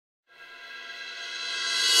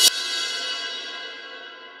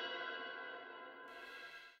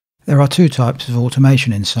There are two types of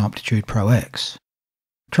automation in Samplitude Pro X: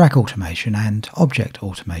 track automation and object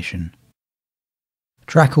automation.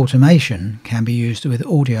 Track automation can be used with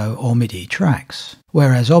audio or MIDI tracks,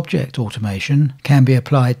 whereas object automation can be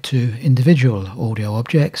applied to individual audio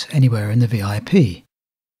objects anywhere in the VIP.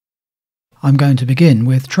 I'm going to begin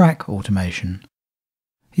with track automation.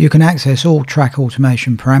 You can access all track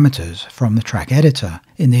automation parameters from the track editor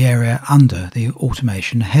in the area under the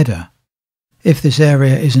automation header. If this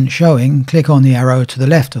area isn't showing, click on the arrow to the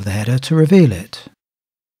left of the header to reveal it.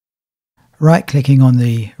 Right-clicking on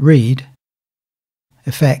the Read,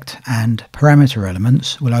 Effect and Parameter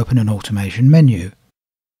elements will open an automation menu.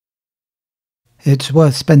 It's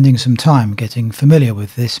worth spending some time getting familiar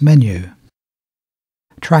with this menu.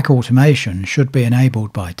 Track automation should be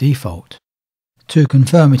enabled by default. To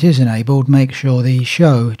confirm it is enabled, make sure the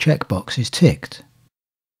Show checkbox is ticked.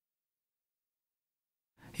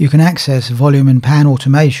 You can access volume and pan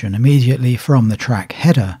automation immediately from the track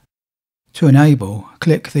header. To enable,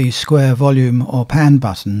 click the square volume or pan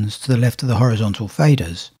buttons to the left of the horizontal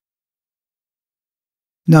faders.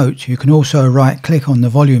 Note you can also right-click on the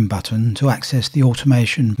volume button to access the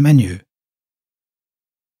automation menu.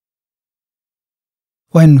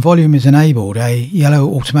 When volume is enabled, a yellow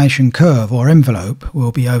automation curve or envelope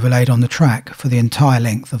will be overlaid on the track for the entire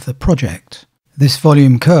length of the project. This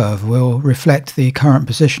volume curve will reflect the current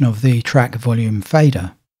position of the track volume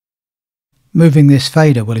fader. Moving this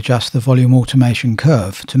fader will adjust the volume automation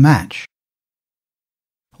curve to match.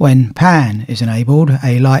 When pan is enabled,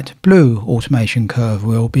 a light blue automation curve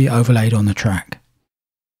will be overlaid on the track.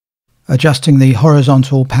 Adjusting the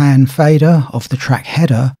horizontal pan fader of the track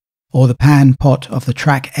header or the pan pot of the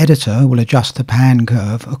track editor will adjust the pan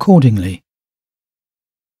curve accordingly.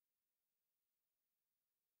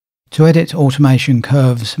 To edit automation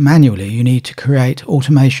curves manually, you need to create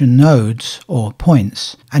automation nodes or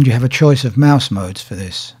points, and you have a choice of mouse modes for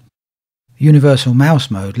this. Universal Mouse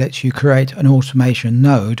Mode lets you create an automation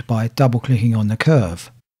node by double-clicking on the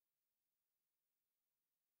curve.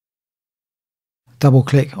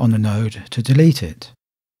 Double-click on the node to delete it.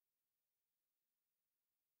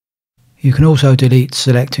 You can also delete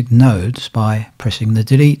selected nodes by pressing the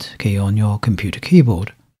Delete key on your computer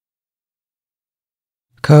keyboard.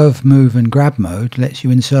 Curve, Move and Grab mode lets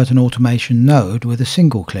you insert an automation node with a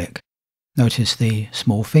single click. Notice the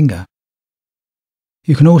small finger.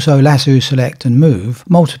 You can also lasso select and move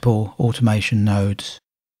multiple automation nodes.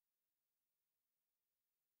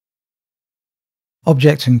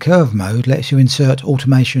 Object and Curve mode lets you insert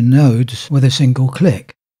automation nodes with a single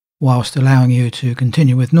click, whilst allowing you to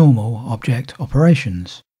continue with normal object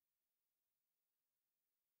operations.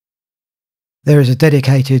 There is a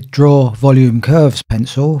dedicated Draw Volume Curves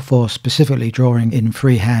pencil for specifically drawing in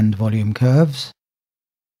freehand volume curves.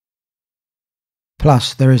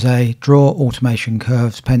 Plus there is a Draw Automation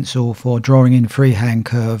Curves pencil for drawing in freehand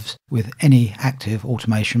curves with any active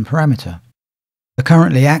automation parameter. The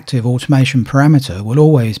currently active automation parameter will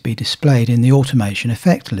always be displayed in the automation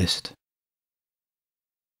effect list.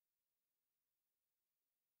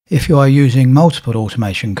 If you are using multiple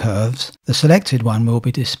automation curves, the selected one will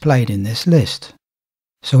be displayed in this list.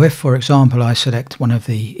 So if, for example, I select one of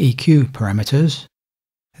the EQ parameters,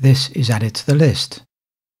 this is added to the list.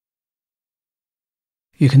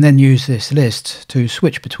 You can then use this list to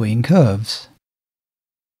switch between curves.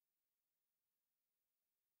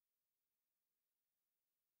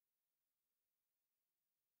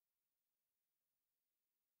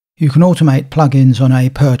 You can automate plugins on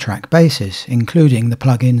a per-track basis, including the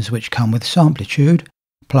plugins which come with Samplitude,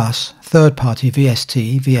 plus third-party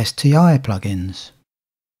VST, VSTI plugins.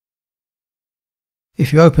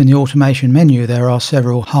 If you open the automation menu, there are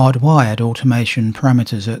several hardwired automation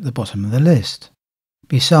parameters at the bottom of the list.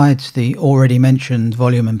 Besides the already mentioned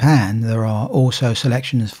volume and pan, there are also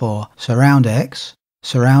selections for Surround X,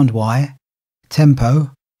 Surround Y,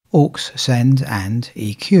 Tempo, AUX Sends and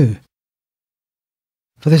EQ.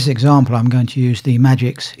 For this example, I'm going to use the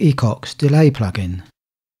Magic's AUX Delay plugin.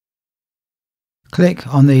 Click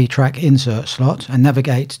on the track insert slot and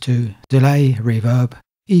navigate to Delay Reverb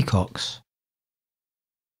AUX.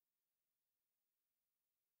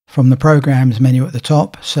 From the Programs menu at the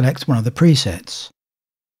top, select one of the presets.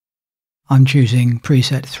 I'm choosing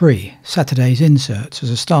Preset 3, Saturday's Inserts,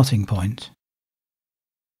 as a starting point.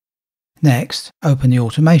 Next, open the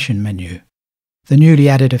Automation menu. The newly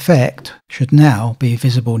added effect should now be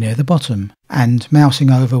visible near the bottom, and mousing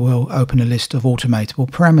over will open a list of automatable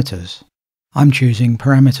parameters. I'm choosing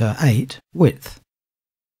parameter 8, width.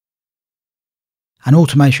 An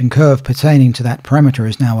automation curve pertaining to that parameter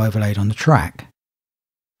is now overlaid on the track.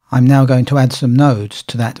 I'm now going to add some nodes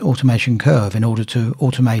to that automation curve in order to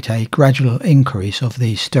automate a gradual increase of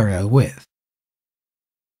the stereo width.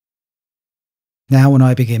 Now when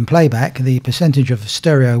I begin playback, the percentage of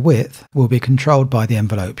stereo width will be controlled by the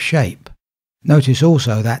envelope shape. Notice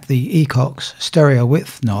also that the AUX stereo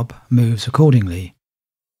width knob moves accordingly.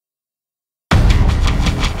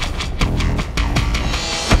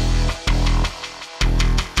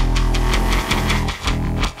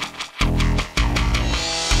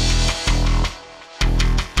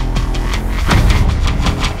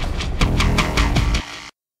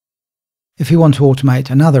 If you want to automate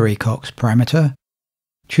another AUX parameter,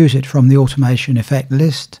 choose it from the automation effect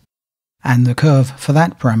list, and the curve for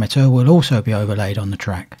that parameter will also be overlaid on the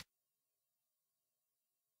track.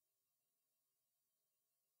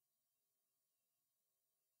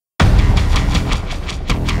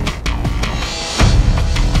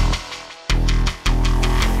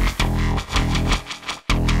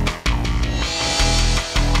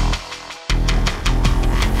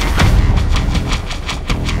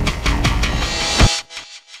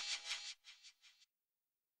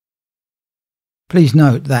 Please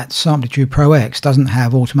note that Samplitude Pro X doesn't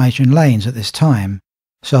have automation lanes at this time,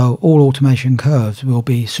 so all automation curves will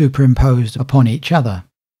be superimposed upon each other.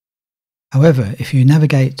 However, if you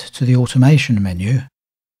navigate to the automation menu,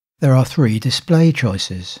 there are 3 display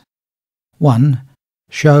choices. 1.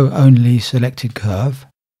 Show only selected curve.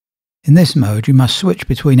 In this mode you must switch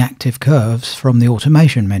between active curves from the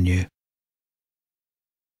automation menu.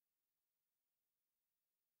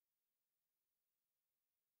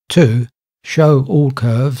 2. Show all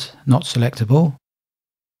curves not selectable.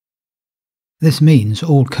 This means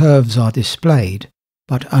all curves are displayed,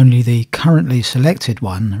 but only the currently selected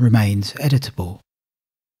one remains editable.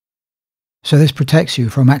 So this protects you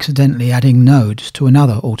from accidentally adding nodes to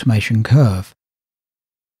another automation curve,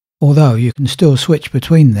 although you can still switch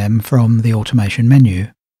between them from the automation menu.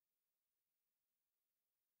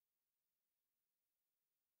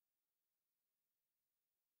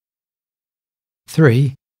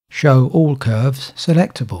 Three. Show all curves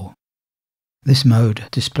selectable. This mode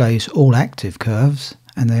displays all active curves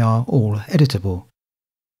and they are all editable.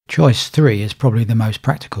 Choice 3 is probably the most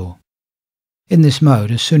practical. In this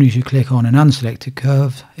mode, as soon as you click on an unselected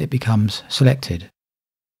curve, it becomes selected.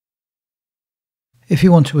 If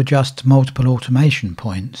you want to adjust multiple automation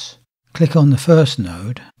points, click on the first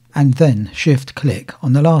node and then shift-click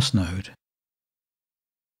on the last node.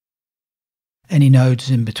 Any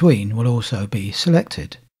nodes in between will also be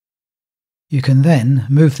selected. You can then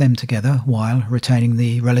move them together while retaining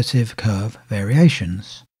the relative curve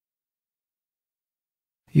variations.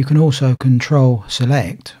 You can also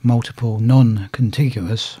select multiple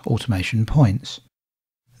non-contiguous automation points.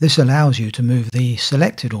 This allows you to move the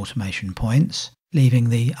selected automation points, leaving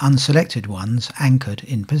the unselected ones anchored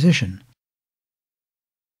in position.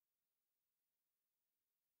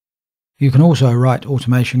 You can also write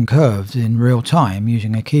automation curves in real time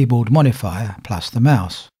using a keyboard modifier plus the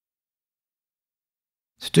mouse.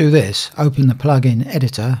 To do this, open the plugin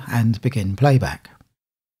editor and begin playback.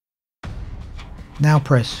 Now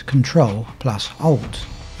press Ctrl plus Alt,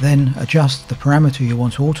 then adjust the parameter you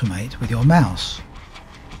want to automate with your mouse.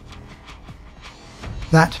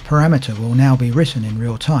 That parameter will now be written in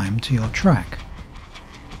real time to your track.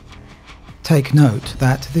 Take note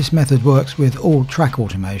that this method works with all track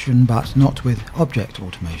automation but not with object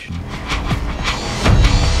automation.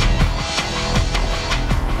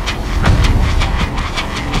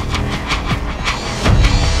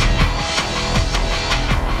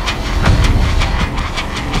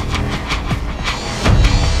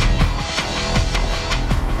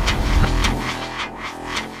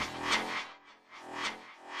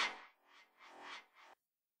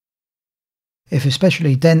 If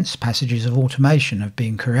especially dense passages of automation have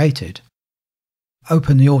been created,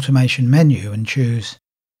 open the automation menu and choose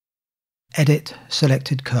Edit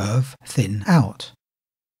Selected Curve Thin Out.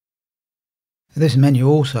 This menu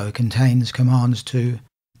also contains commands to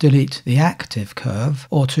delete the active curve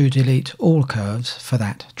or to delete all curves for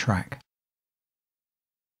that track.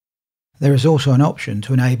 There is also an option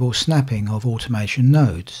to enable snapping of automation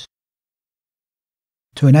nodes.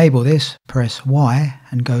 To enable this, press Y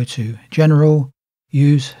and go to General,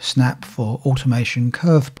 Use Snap for Automation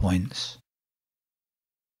Curve Points.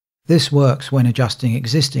 This works when adjusting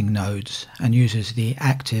existing nodes and uses the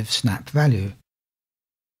active snap value.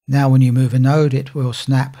 Now when you move a node, it will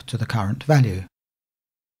snap to the current value.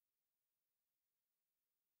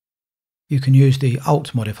 You can use the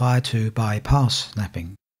Alt modifier to bypass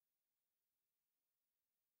snapping.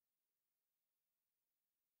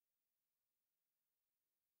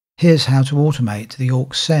 Here's how to automate the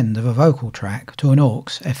AUX send of a vocal track to an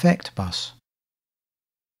AUX effect bus.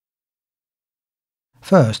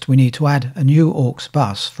 First, we need to add a new AUX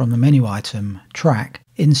bus from the menu item Track,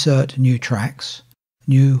 Insert New Tracks,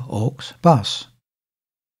 New AUX Bus.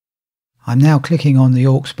 I'm now clicking on the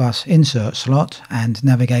AUX bus insert slot and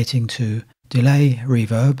navigating to Delay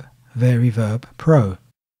Reverb, Variverb Pro.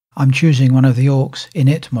 I'm choosing one of the AUX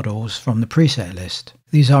init models from the preset list.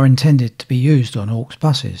 These are intended to be used on AUX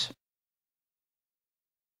buses.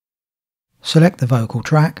 Select the vocal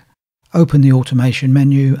track, open the automation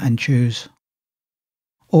menu and choose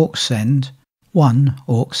AUX Send 1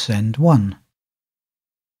 AUX Send 1.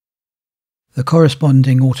 The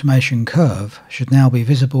corresponding automation curve should now be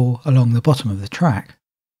visible along the bottom of the track.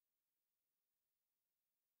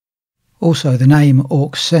 Also, the name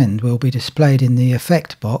AUX Send will be displayed in the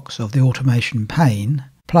effect box of the automation pane,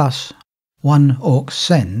 plus 1 AUX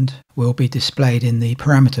Send will be displayed in the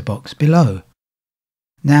parameter box below.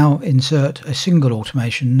 Now insert a single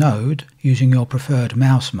automation node using your preferred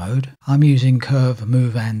mouse mode. I'm using curve,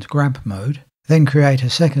 move and grab mode. Then create a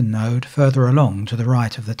second node further along to the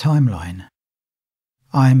right of the timeline.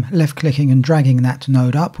 I'm left-clicking and dragging that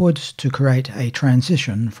node upwards to create a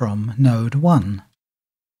transition from node 1.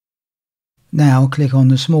 Now click on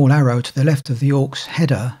the small arrow to the left of the AUX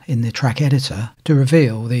header in the track editor to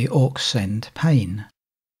reveal the AUX Send pane.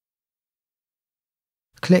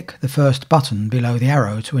 Click the first button below the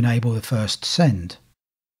arrow to enable the first send.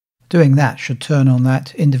 Doing that should turn on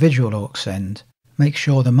that individual AUX send. Make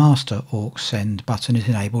sure the master AUX send button is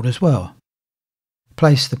enabled as well.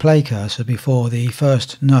 Place the play cursor before the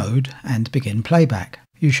first node and begin playback.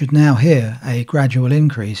 You should now hear a gradual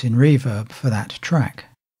increase in reverb for that track.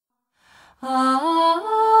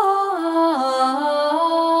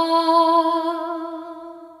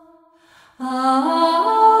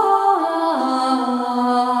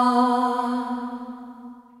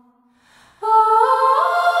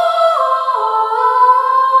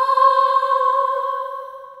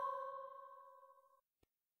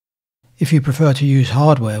 If you prefer to use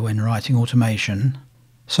hardware when writing automation,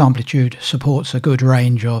 Samplitude supports a good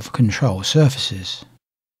range of control surfaces.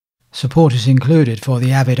 Support is included for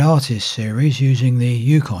the Avid Artist series using the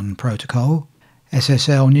Yukon protocol,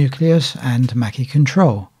 SSL Nucleus and Mackie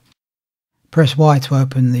Control. Press Y to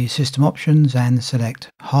open the system options and select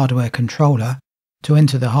Hardware Controller to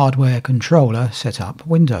enter the Hardware Controller Setup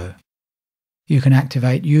window. You can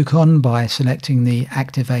activate Yukon by selecting the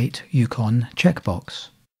Activate Yukon checkbox.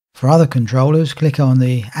 For other controllers, click on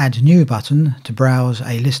the Add New button to browse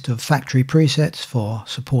a list of factory presets for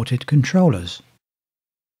supported controllers.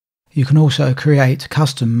 You can also create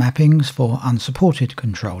custom mappings for unsupported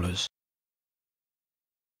controllers.